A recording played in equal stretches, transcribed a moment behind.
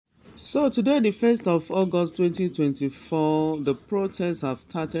So today, the 1st of August 2024, the protests have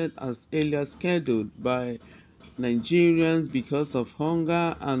started as earlier scheduled by Nigerians because of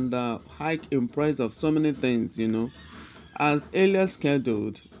hunger and the hike in price of so many things, As earlier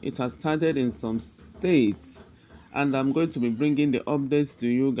scheduled, it has started in some states, and I'm going to be bringing the updates to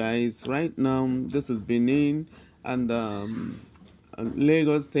you guys right now. This is Benin and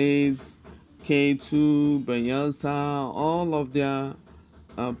Lagos states, K2, Bayelsa, all of their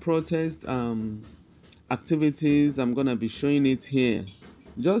protest activities. I'm gonna be showing it here.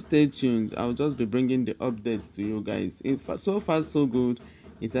 Just stay tuned. I'll just be bringing the updates to you guys. So far so good.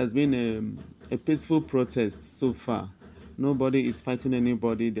 It has been a peaceful protest so far. Nobody is fighting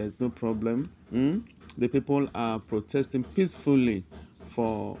anybody. There's no problem. The people are protesting peacefully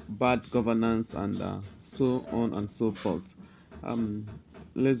for bad governance and so on and so forth.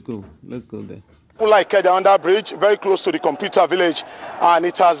 Let's go there. Like Ikeja under bridge, very close to the computer village, and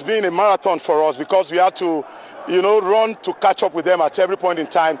it has been a marathon for us because we had to, run to catch up with them at every point in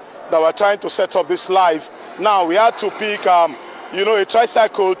time that we're trying to set up this live. Now we had to pick, a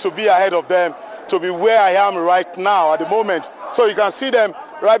tricycle to be ahead of them, to be where I am right now at the moment. So you can see them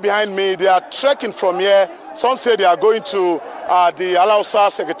right behind me. They are trekking from here. Some say they are going to the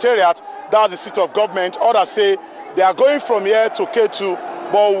Alausa Secretariat, that's the seat of government. Others say they are going from here to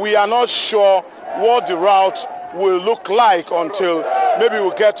K2, but we are not sure what the route will look like until maybe we'll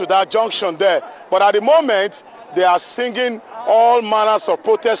get to that junction there. But at the moment, they are singing all manners of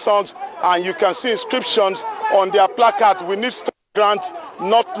protest songs, and you can see inscriptions on their placard. We need grants,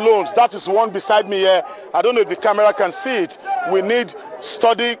 not loans. That is one beside me here. I don't know if the camera can see it. We need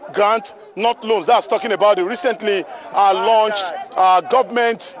study grant, not loans. That's talking about the recently launched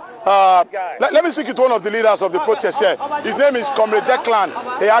government. Let me speak to one of the leaders of the protest here. His name is Comrade Declan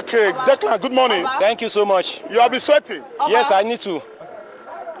Eyakere. Declan, good morning. Thank you so much. You have been sweating? Yes, I need to.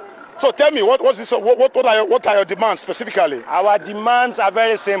 So tell me, what are your demands specifically? Our demands are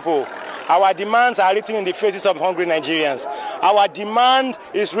very simple. Our demands are written in the faces of hungry Nigerians. Our demand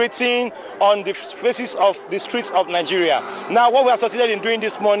is written on the faces of the streets of Nigeria. Now, what we have succeeded in doing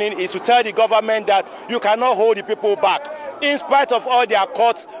this morning is to tell the government that you cannot hold the people back. In spite of all their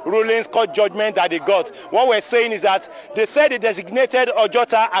court rulings, court judgment that they got, what we're saying is that they said they designated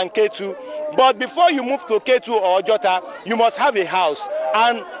Ojota and K2, but before you move to K2 or Ojota, you must have a house.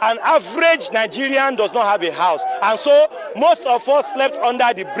 And an average Nigerian does not have a house. And so most of us slept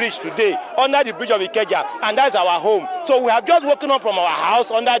under the bridge today, under the bridge of Ikeja, and that's our home. So we have just woken up from our house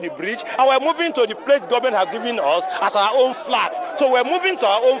under the bridge, and we're moving to the place government has given us as our own flat. So we're moving to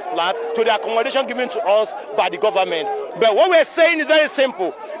our own flat, to the accommodation given to us by the government. But what we're saying is very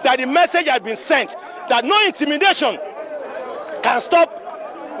simple, that the message has been sent that no intimidation can stop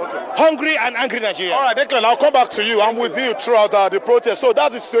hungry and angry Nigeria. All right, Declan, I'll come back to you. I'm with you throughout the protest. So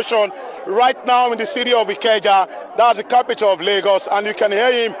that's the situation right now in the city of Ikeja. That's the capital of Lagos, and you can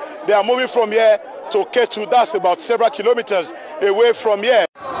hear him. They are moving from here to K2. That's about several kilometers away from here.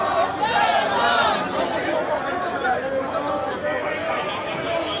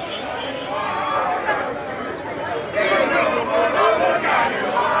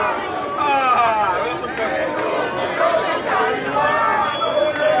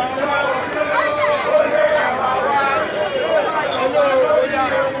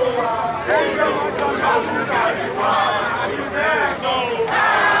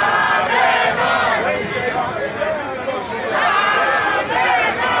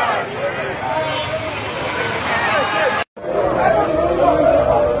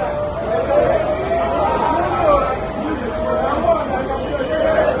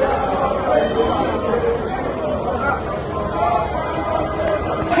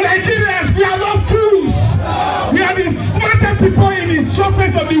 People in the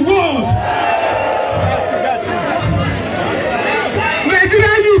surface of the world.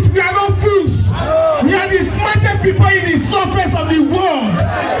 Nigerian youth, we are not fools. We are the smartest people in the surface of the world.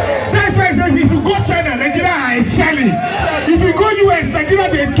 That's why I say if you go China, Nigeria are excelling. If you go US, Nigeria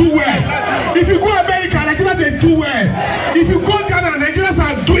they do well. If you go America, Nigeria they do well. If you go Ghana, Nigerians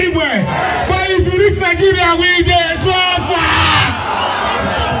are doing well. But if you reach Nigeria, we dey suffer.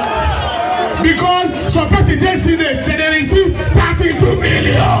 Because support the destiny, they receive 32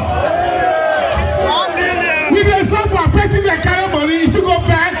 million. We dey suffer, person dey carry money, if you go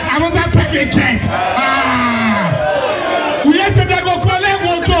buy another package jet. We have to go collect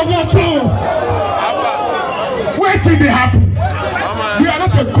one. Wait till they happen. We are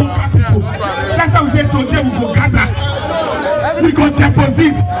not a conquer people. That's why we say today we go gather. We go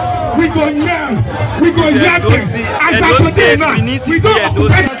deposit. We go yell. We go yell. As I today now, we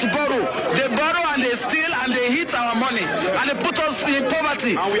don't. They borrow and they steal and they hit our money and they put us in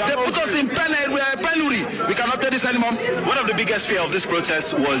poverty. And we They put us in penury. We cannot take this anymore. One of the biggest fear of this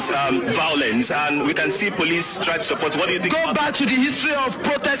protest was violence, and we can see police try to support. What do you think? Go back to the history of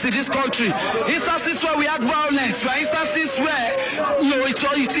protests in this country. Instances where we had violence, where instances where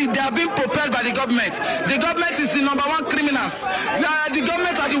they are being propelled by the government. The government is the #1 criminals. The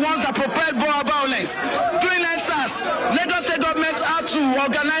government are the ones that propelled violence. During NSAS, Lagos State government had to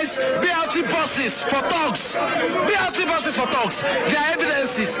organize BLT buses for thugs. BLT buses for thugs. There are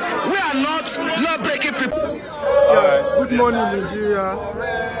evidences. We are not law-breaking people. Yeah, good morning, Nigeria.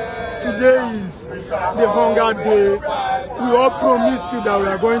 Today is the hunger day. We all promised you that we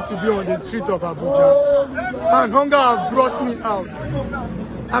are going to be on the street of Abuja, and hunger has brought me out.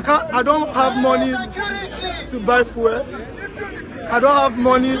 I don't have money to buy fuel. I don't have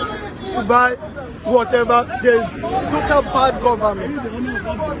money to buy whatever. There is total bad government,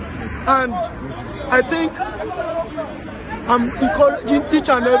 and I think I'm encouraging each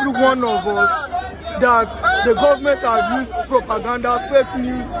and every one of us that the government has used propaganda, fake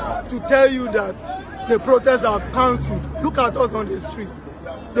news to tell you that the protests have cancelled. Look at us on the street.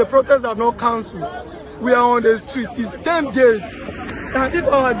 The protests have not cancelled. We are on the street. It's 10 days. And if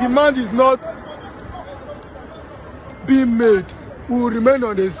our demand is not being made, we will remain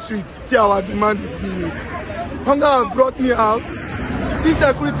on the street till our demand is being made. Hunger has brought me out.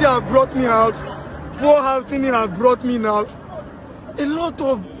 Insecurity has brought me out. Poor housing has brought me out. A lot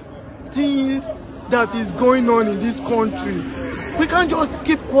of things that is going on in this country. We can't just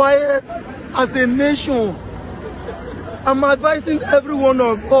keep quiet as a nation. I'm advising every one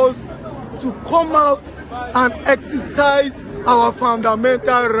of us to come out and exercise our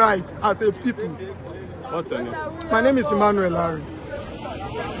fundamental right as a people. What's your name? My name is Emmanuel Larry.